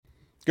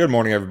Good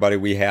morning, everybody.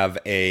 We have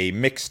a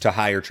mix to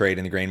higher trade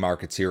in the grain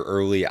markets here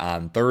early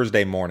on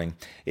Thursday morning.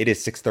 It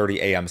is 6:30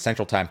 a.m.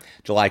 Central Time.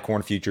 July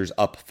corn futures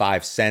up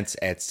 5 cents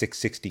at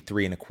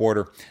 663 and a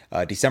quarter.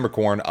 December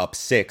corn up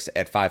 6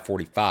 at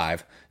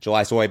 545.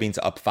 July soybeans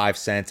up 5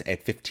 cents at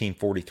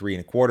 1543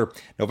 and a quarter.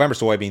 November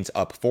soybeans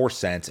up 4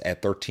 cents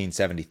at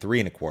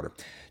 1373 and a quarter.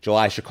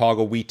 July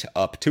Chicago wheat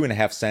up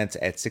 2.5 cents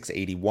at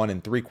 681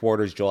 and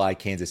 3/4. July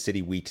Kansas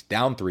City wheat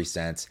down 3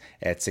 cents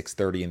at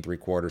 630 and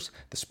 3/4.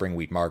 The spring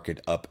wheat market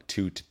up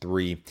 2 to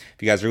 3.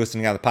 If you guys are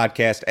listening on the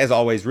podcast, as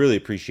always, really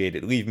appreciate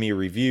it. Leave me a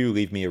review,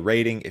 leave me a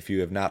rating if you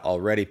have not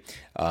already.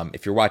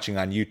 If you're watching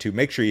on YouTube,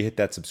 make sure you hit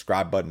that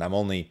subscribe button. I'm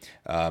only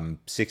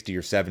 60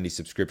 or 70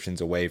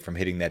 subscriptions away from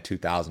hitting that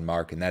 2,000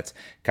 mark, and that's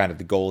kind of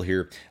the goal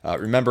here.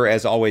 Remember,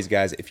 as always,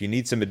 guys, if you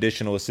need some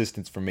additional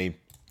assistance from me,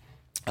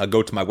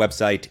 go to my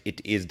website. It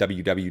is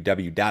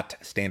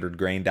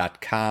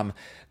www.standardgrain.com.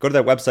 Go to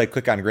that website,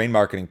 click on Grain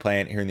Marketing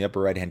Plan here in the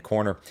upper right-hand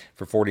corner.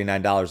 For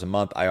 $49 a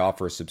month, I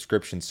offer a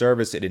subscription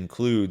service. It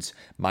includes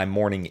my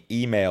morning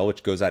email,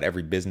 which goes out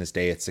every business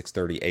day at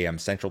 6:30 a.m.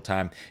 Central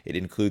Time. It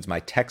includes my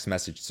text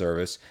message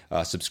service.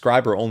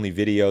 Subscriber-only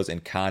videos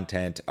and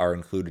content are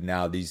included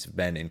now. These have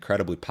been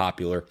incredibly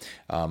popular.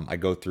 I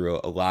go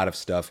through a lot of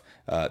stuff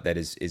that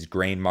is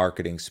grain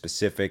marketing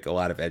specific, a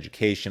lot of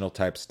educational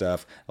type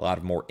stuff, a lot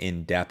of more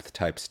in-depth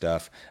type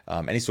stuff,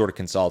 any sort of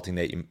consulting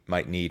that you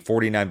might need.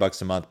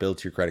 $49 a month, billed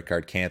to your credit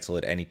card, cancel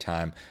at any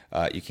time.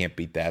 You can't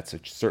beat that, so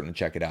certainly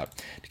check it out.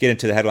 To get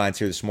into the headlines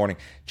here this morning,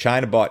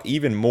 China bought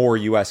even more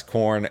U.S.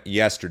 corn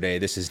yesterday.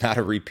 This is not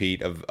a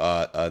repeat of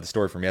the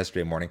story from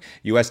yesterday morning.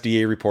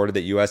 USDA reported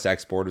that U.S.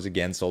 exporters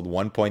again sold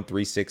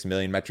 1.36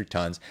 million metric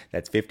tons.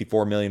 That's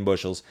 54 million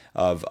bushels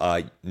of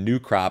new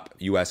crop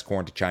U.S.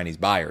 corn to Chinese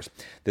buyers.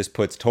 This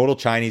puts total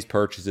Chinese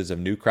purchases of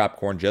new crop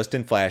corn just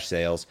in flash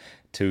sales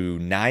to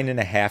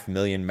 9.5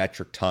 million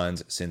metric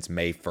tons since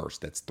May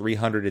 1st. That's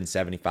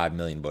 375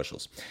 million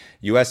bushels.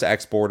 U.S.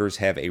 exporters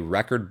have a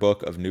record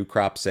book of new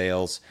crop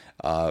sales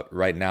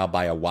right now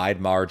by a wide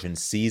margin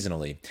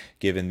seasonally,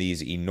 given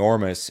these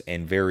enormous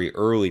and very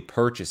early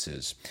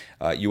purchases.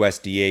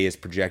 USDA is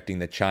projecting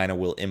that China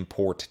will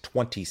import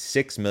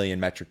 26 million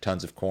metric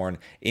tons of corn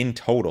in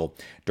total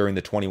during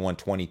the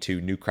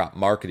 21-22 new crop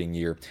marketing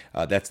year.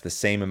 That's the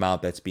same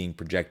amount that's being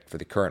projected for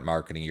the current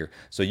marketing year.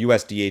 So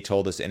USDA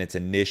told us in its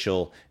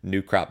initial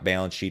new crop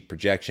balance sheet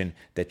projection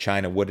that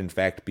China would in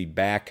fact be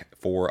back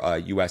for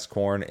U.S.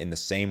 corn in the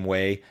same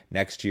way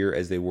next year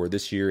as they were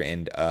this year,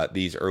 and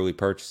these early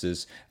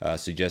purchases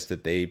suggest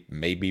that they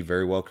may be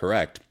very well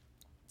correct.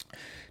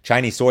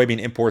 Chinese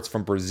soybean imports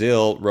from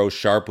Brazil rose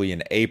sharply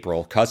in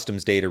April.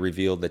 Customs data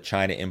revealed that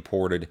China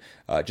imported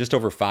just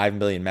over 5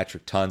 million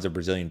metric tons of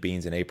Brazilian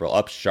beans in April,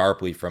 up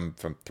sharply from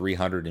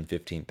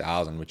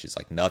 315,000, which is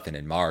like nothing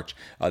in March.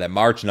 That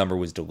March number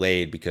was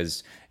delayed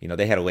because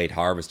they had a late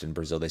harvest in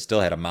Brazil. They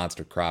still had a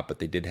monster crop, but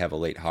they did have a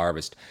late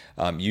harvest.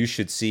 You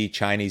should see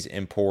Chinese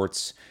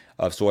imports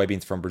of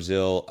soybeans from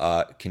Brazil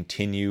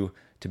continue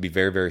to be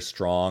very, very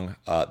strong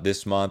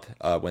this month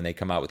when they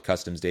come out with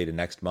customs data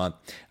next month.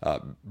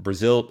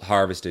 Brazil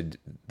harvested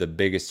the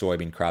biggest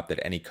soybean crop that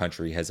any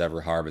country has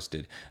ever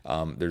harvested.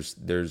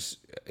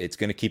 It's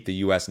going to keep the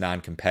U.S.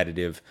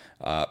 non-competitive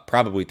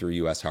probably through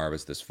U.S.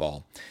 harvest this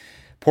fall.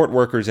 Port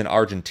workers in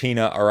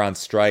Argentina are on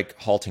strike,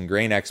 halting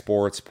grain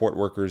exports. Port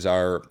workers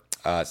are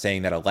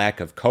saying that a lack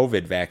of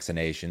COVID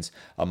vaccinations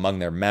among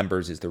their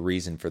members is the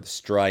reason for the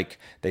strike.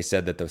 They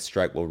said that the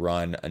strike will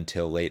run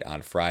until late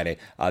on Friday.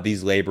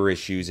 These labor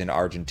issues in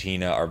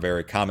Argentina are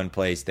very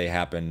commonplace. They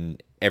happen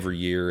every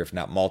year, if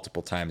not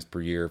multiple times per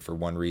year, for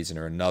one reason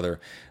or another.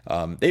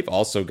 They've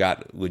also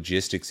got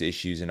logistics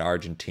issues in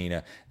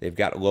Argentina. They've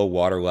got low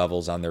water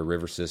levels on their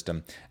river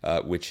system,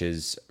 which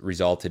has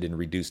resulted in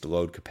reduced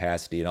load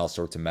capacity and all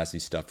sorts of messy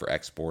stuff for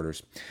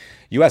exporters.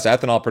 U.S.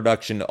 ethanol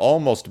production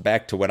almost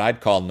back to what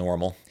I'd call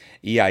normal.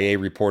 EIA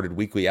reported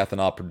weekly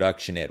ethanol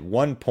production at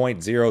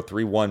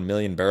 1.031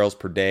 million barrels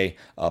per day,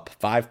 up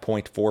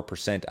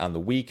 5.4% on the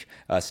week,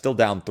 still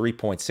down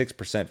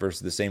 3.6%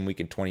 versus the same week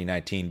in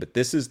 2019. But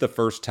this is the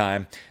first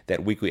time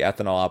that weekly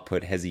ethanol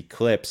output has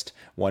eclipsed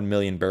 1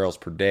 million barrels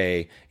per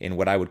day in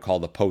what I would call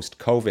the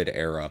post-COVID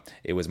era.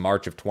 It was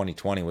March of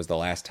 2020 was the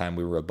last time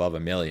we were above a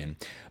million.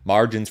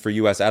 Margins for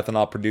U.S.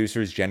 ethanol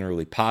producers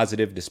generally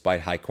positive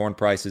despite high corn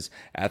prices.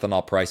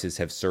 Ethanol prices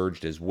have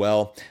surged as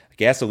well.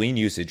 Gasoline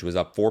usage was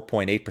up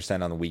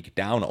 4.8% on the week,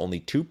 down only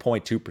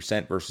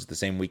 2.2% versus the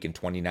same week in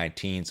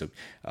 2019. So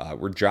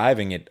we're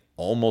driving at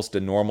almost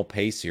a normal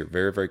pace here,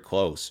 very, very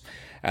close.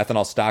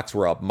 Ethanol stocks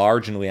were up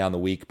marginally on the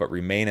week, but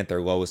remain at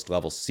their lowest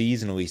level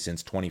seasonally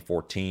since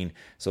 2014.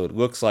 So it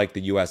looks like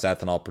the U.S.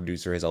 ethanol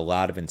producer has a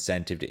lot of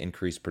incentive to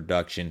increase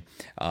production.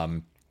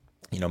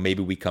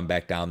 Maybe we come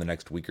back down the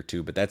next week or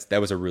two, but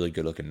that was a really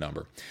good looking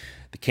number.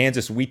 The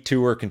Kansas Wheat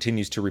Tour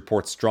continues to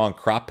report strong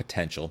crop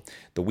potential.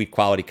 The Wheat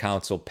Quality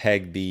Council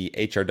pegged the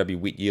HRW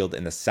wheat yield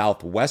in the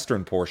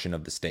southwestern portion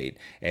of the state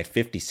at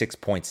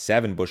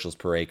 56.7 bushels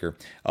per acre,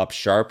 up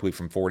sharply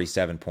from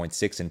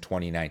 47.6 in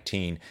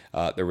 2019.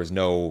 There was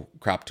no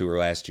crop tour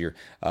last year.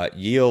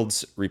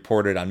 Yields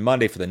reported on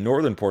Monday for the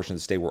northern portion of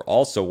the state were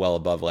also well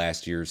above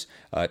last year's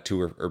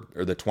tour,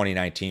 or the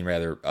 2019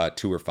 rather,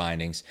 tour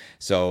findings.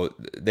 So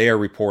they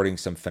are reporting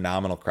some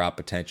phenomenal crop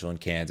potential in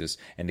Kansas.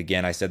 And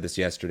again, I said this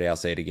yesterday, I'll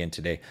say it again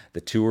today.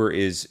 The tour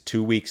is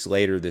 2 weeks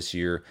later this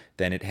year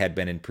than it had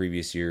been in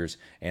previous years.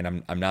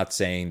 And I'm not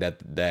saying that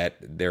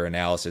their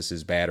analysis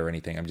is bad or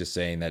anything. I'm just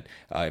saying that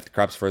if the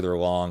crop's further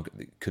along,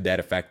 could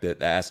that affect the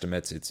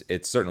estimates?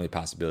 It's certainly a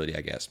possibility,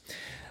 I guess.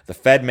 The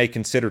Fed may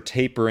consider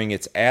tapering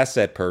its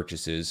asset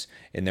purchases.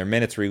 In their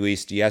minutes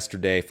released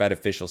yesterday, Fed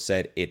officials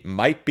said it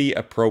might be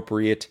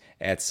appropriate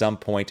at some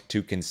point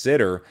to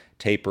consider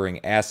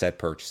tapering asset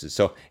purchases.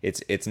 So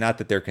it's not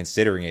that they're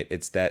considering it,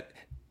 it's that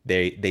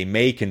they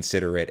may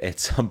consider it at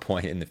some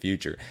point in the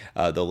future.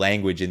 The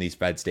language in these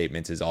Fed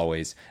statements is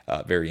always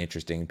very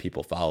interesting.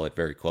 People follow it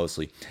very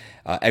closely.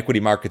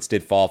 Equity markets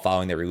did fall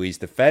following their release.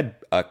 The Fed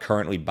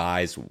currently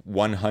buys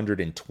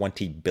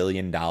 $120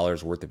 billion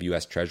worth of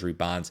U.S. Treasury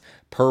bonds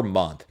per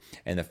month.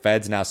 And the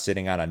Fed's now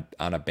sitting on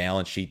a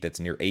balance sheet that's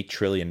near $8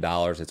 trillion.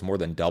 It's more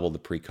than double the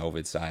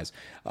pre-COVID size.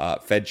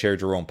 Fed Chair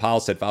Jerome Powell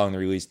said following the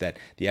release that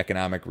the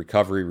economic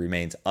recovery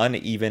remains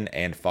uneven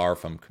and far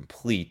from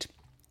complete.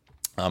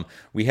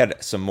 We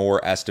had some more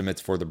estimates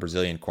for the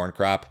Brazilian corn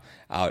crop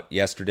out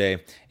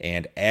yesterday,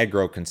 and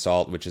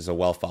AgroConsult, which is a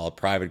well-followed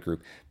private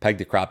group, pegged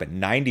the crop at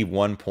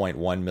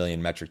 91.1 million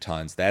metric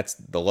tons. That's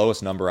the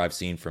lowest number I've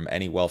seen from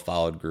any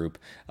well-followed group.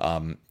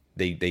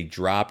 They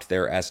dropped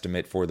their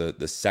estimate for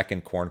the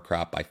second corn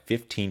crop by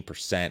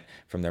 15%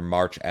 from their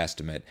March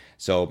estimate.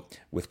 So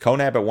with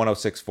CONAB at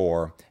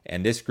 106.4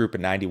 and this group at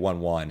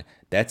 91.1,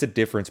 that's a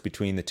difference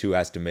between the two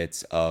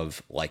estimates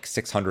of like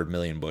 600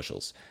 million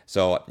bushels.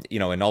 So,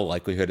 in all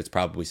likelihood, it's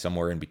probably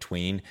somewhere in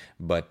between.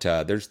 But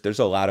there's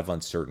a lot of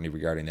uncertainty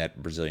regarding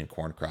that Brazilian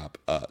corn crop,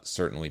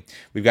 certainly.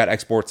 We've got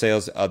export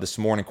sales this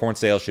morning. Corn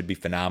sales should be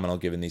phenomenal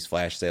given these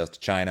flash sales to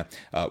China.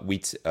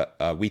 Wheat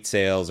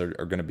sales are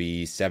going to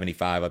be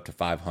 75 up to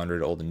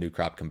 500, old and new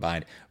crop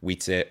combined.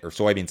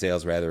 Soybean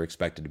sales, rather,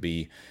 expected to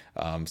be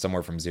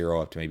somewhere from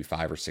 0 up to maybe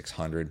 500 or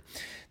 600.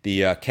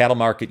 The cattle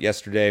market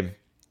yesterday,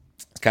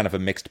 it's kind of a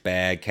mixed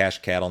bag. Cash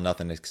cattle,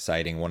 nothing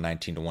exciting,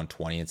 119 to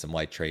 120, and some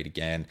light trade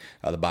again.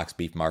 The box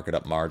beef market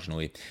up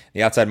marginally.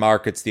 The outside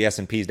markets, the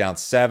S&P is down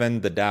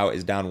 7, the Dow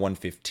is down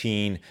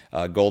 115,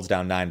 gold's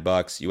down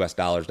 $9, US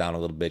dollar's down a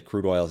little bit,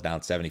 crude oil is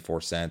down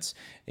 74 cents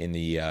in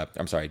the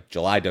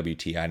July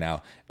WTI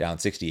now down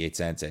 68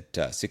 cents at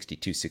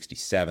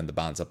 62.67. The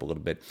bond's up a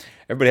little bit.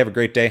 Everybody have a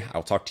great day.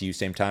 I'll talk to you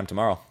same time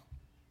tomorrow.